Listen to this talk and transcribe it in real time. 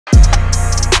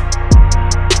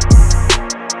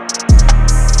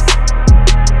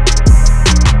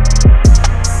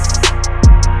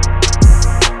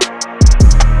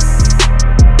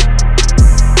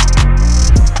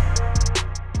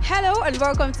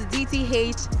welcome to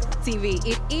DTH TV.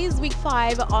 It is week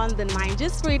 5 on the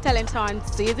Majesty Talent Hunt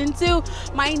Season 2.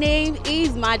 My name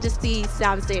is Majesty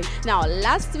Sampson. Now,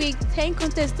 last week, 10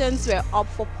 contestants were up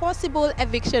for possible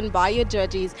eviction by your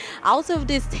judges. Out of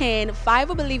these 10, 5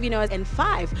 will be leaving us and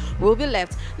 5 will be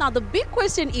left. Now, the big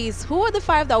question is, who are the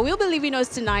 5 that will be leaving us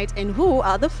tonight and who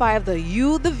are the 5 that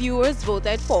you, the viewers,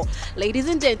 voted for? Ladies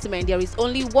and gentlemen, there is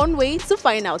only one way to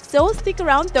find out. So stick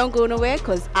around, don't go nowhere,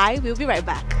 because I will be right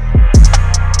back.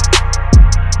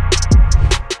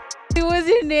 What's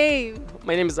your name?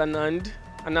 My name is Anand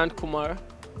Kumar.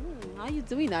 How are you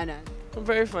doing, Anand? I'm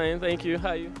very fine, thank you. How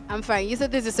are you? I'm fine. You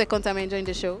said this is the second time enjoying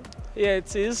the show? Yeah,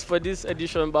 it is for this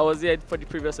edition, but I was here for the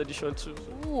previous edition too.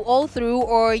 Ooh, all through,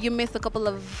 or you missed a couple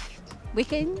of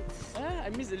weekends? I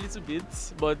missed a little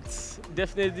bit, but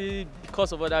definitely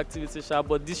because of other activities,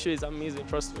 but this show is amazing,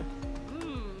 trust me.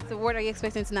 So what are you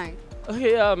expecting tonight?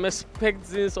 Okay, I'm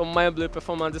expecting some mind-blowing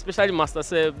performance, especially Master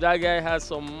Sef. That guy has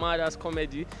some mad-ass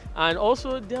comedy. And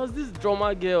also, there was this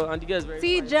drummer girl, and the girl is very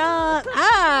T-Jones.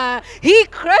 He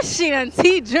crushing on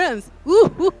T-Jones.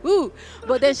 Woo.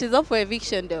 But then she's up for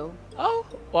eviction, though. Oh,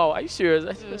 wow, are you serious?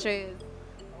 I'm sure is. Okay.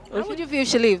 How would you feel if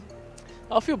she leave?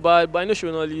 I'll feel bad, but I know she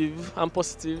will not leave. I'm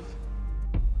positive.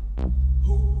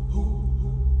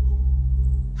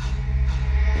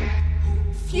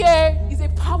 Fear is a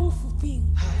powerful thing,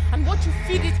 and what you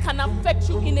feed it can affect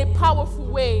you in a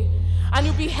powerful way. And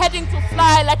you'll be heading to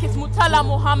fly like it's Murtala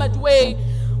Muhammad way,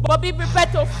 but be prepared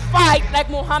to fight like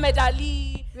Muhammad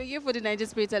Ali. You're here for the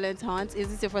Majesty Talent Hunt. Is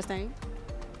this your first time?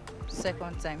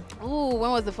 Second time. Oh,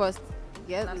 when was the first?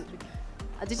 Yeah. Last week.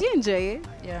 Did you enjoy it?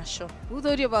 Yeah, sure. Who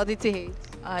told you about DTH?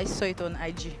 I saw it on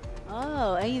IG.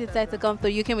 Oh, and you decided to come through.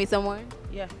 You came with someone?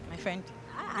 Yeah, my friend.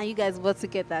 And you guys bought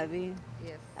together, I mean.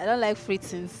 Yes. I don't like free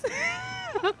things.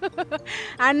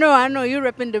 I know, you're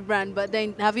repping the brand, but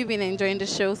then have you been enjoying the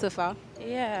show so far?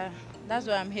 Yeah, that's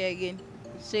why I'm here again.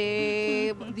 Do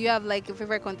you have like your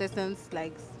favorite contestants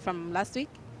like from last week?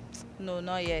 No,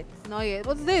 not yet. Not yet.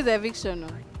 But today is eviction, no?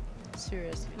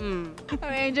 Seriously. All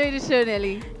right, enjoy the show,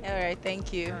 Nelly. All right,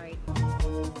 thank you. All right.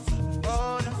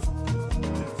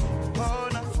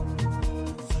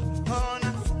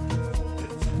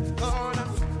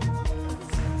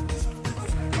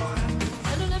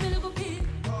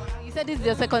 You said this is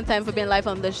your second time for being live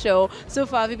on the show. So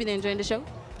far, have you been enjoying the show?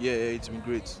 Yeah, it's been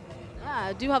great.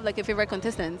 Do you have like a favorite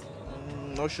contestant?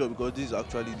 Not sure because this is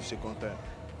actually the second time.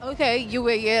 Okay, you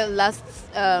were here last,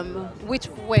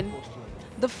 when?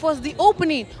 The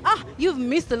opening. You've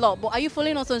missed a lot, but are you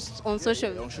following us on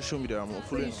social? On social media, I'm So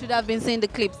following. you should have been seeing the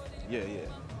clips. Yeah,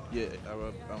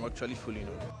 I'm actually following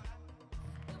up.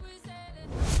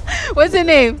 What's your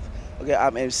name? Okay,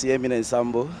 I'm MC Eminent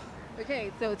Sambo.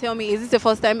 Okay, so tell me, is this your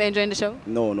first time enjoying the show?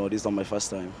 No, this is not my first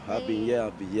time. I've been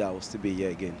here, I will still be here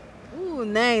again. Ooh,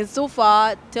 nice. So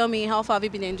far, tell me, how far have you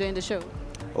been enjoying the show?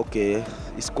 Okay,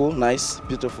 it's cool, nice,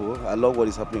 beautiful. I love what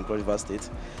is happening in Cross River State.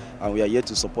 And we are here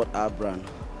to support our brand.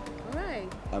 All right.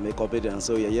 I'm a comedian,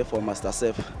 so we are here for Master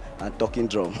Sef and Talking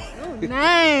Drum. Oh,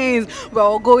 nice.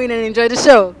 Well, go in and enjoy the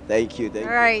show. Thank you. All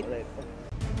right.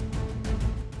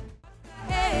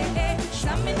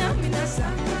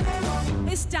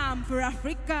 It's time for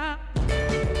Africa.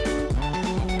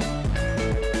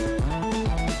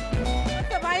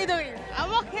 What's up? How are you doing?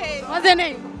 I'm okay. What's your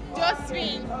name?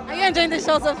 Josephine. Are you enjoying the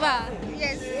show so far?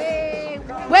 Yes.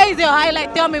 Where is your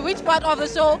highlight? Tell me, which part of the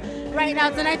show right now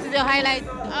tonight is your highlight?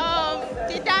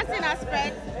 The dancing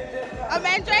aspect. I'm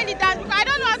enjoying the dance because I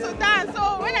don't know how to dance.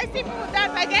 So when I see people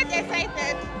dance, I get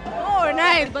excited. Oh,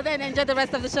 nice. But then enjoy the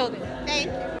rest of the show then. Thank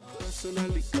you.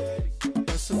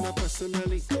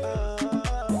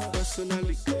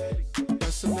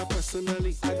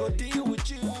 Personally, I go deal with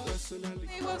you.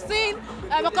 We've seen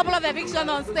a couple of evictions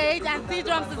on stage and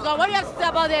T-Drums is gone. What do you have to say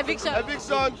about the eviction?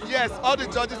 Eviction, yes, all the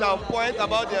judges are on point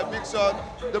about the eviction.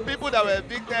 The people that were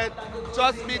evicted,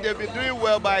 trust me, they've been doing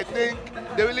well, but I think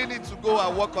they really need to go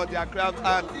and work on their craft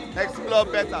and explore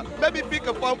better. Maybe pick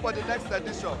a form for the next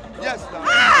edition. Yes, now.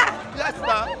 Yes,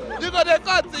 now. You got the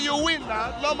cut till you win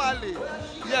now, normally.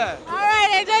 Yeah. All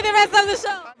right, enjoy the rest of the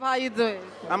show. How are you doing?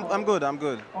 I'm good.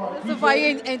 So far,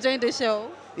 you enjoying the show?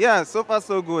 Yeah, so far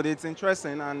so good. It's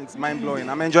interesting and it's mind-blowing.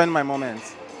 I'm enjoying my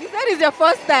moments. You said it's your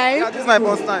first time? Yeah, this is my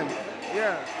first time.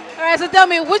 Yeah. All right, so tell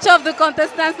me, which of the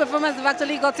contestants' performance have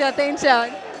actually got your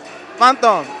attention?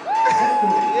 Phantom.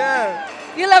 Yeah.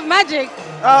 You love magic?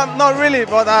 Not really,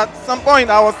 but at some point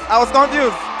I was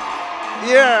confused.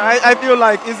 Yeah, I feel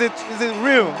like, is it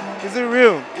real? Is it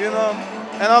real? You know,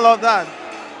 and all of that.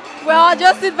 Well,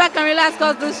 just sit back and relax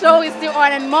because the show is still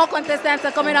on and more contestants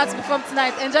are coming out to perform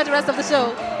tonight. Enjoy the rest of the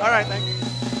show. All right, thank you.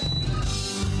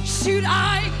 Should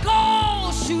I go?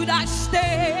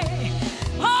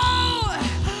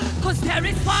 There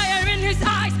is fire in his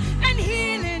eyes and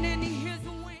healing in his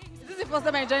wings. Is this your first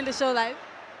time enjoying the show live?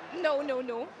 No.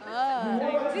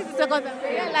 This is second time.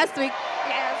 Yeah, last week.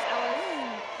 Yes,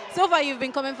 I was. So far, you've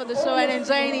been coming for the show and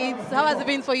enjoying it. How has it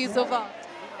been for you so far?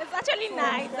 It's actually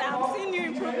nice. I'm seeing new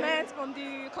improvements from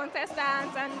the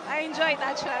contestants, and I enjoy it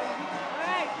actually. All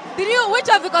right. Which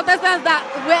of the contestants that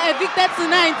were evicted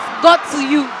tonight got to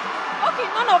you? Okay,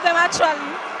 none of them actually.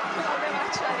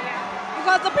 Yeah.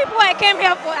 Because the people I came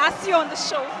here for, I see on the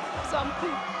show, so I'm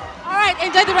cool. All right,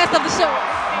 enjoy the rest of the show.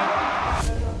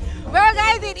 Well,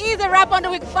 guys, it is a wrap on the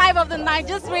week 5 of the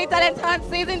Majesty Talent Hunt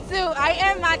Season 2. I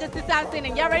am Majesty Sampson,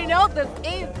 and you already know this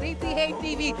is DTH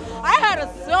TV. I had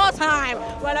a slow time,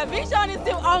 but the vision is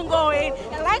still ongoing.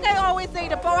 And like I always say,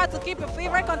 the power to keep your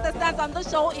favorite contestants on the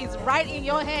show is right in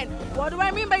your hand. What do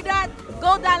I mean by that?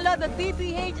 Go download the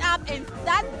DTH app and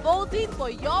start voting for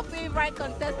your favorite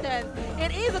contestants.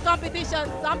 It is a competition.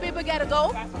 Some people get to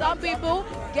go, some people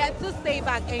get to stay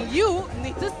back, and you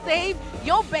need to save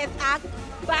your best act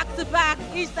back to back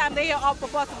each time they are up for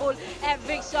possible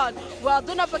eviction. Well,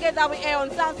 do not forget that we air on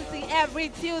Soundcity every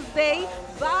Tuesday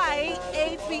by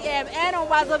 8 p.m. and on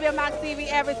Wazobia TV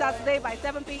every Saturday by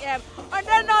 7 p.m. And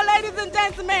then now, ladies and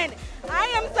gentlemen, I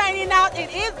am signing out. It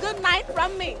is good night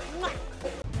from me. Mwah.